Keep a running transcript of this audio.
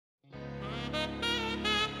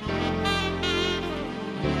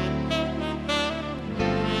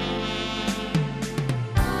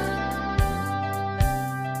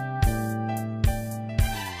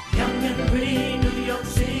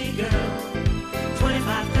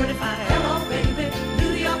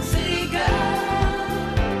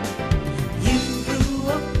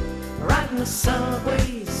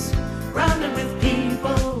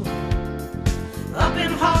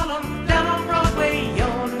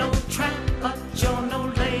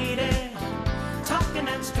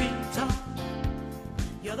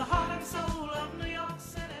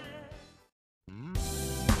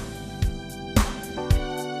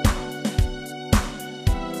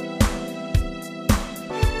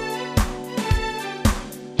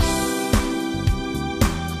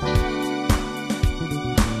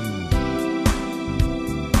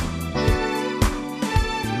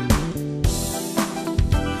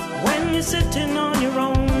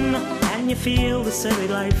feel the silly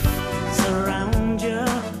life surround you.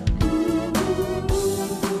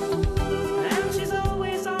 And she's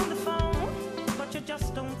always on the phone, but you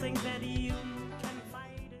just don't think that you can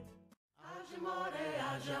fight it. Agimore,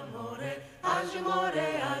 agimore, agimore,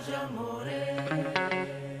 agimore.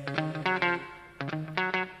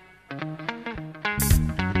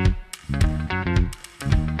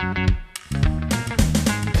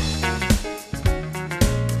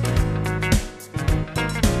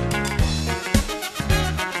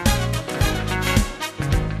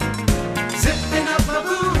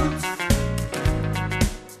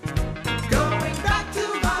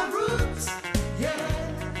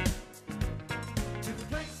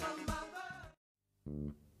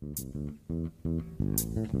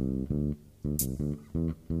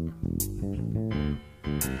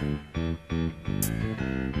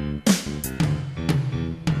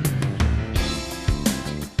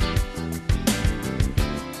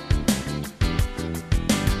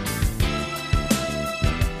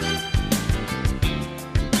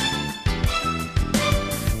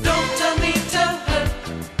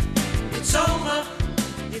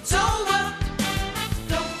 It's over.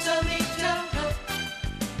 Don't tell me to hurt.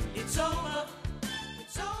 It's over.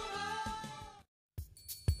 It's over.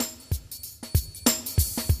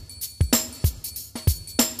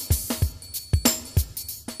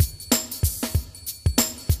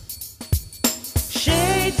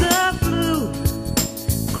 Shades of blue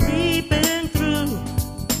creeping through,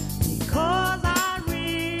 because I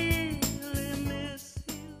really miss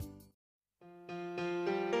you.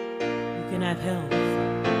 You can have health,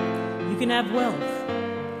 you can have wealth,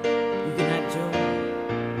 you can have joy,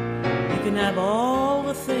 you can have all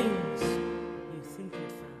the things you think you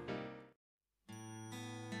found.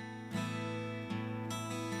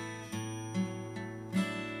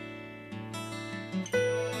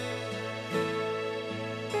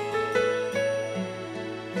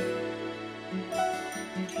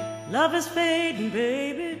 Love is fading,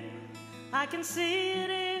 baby, I can see it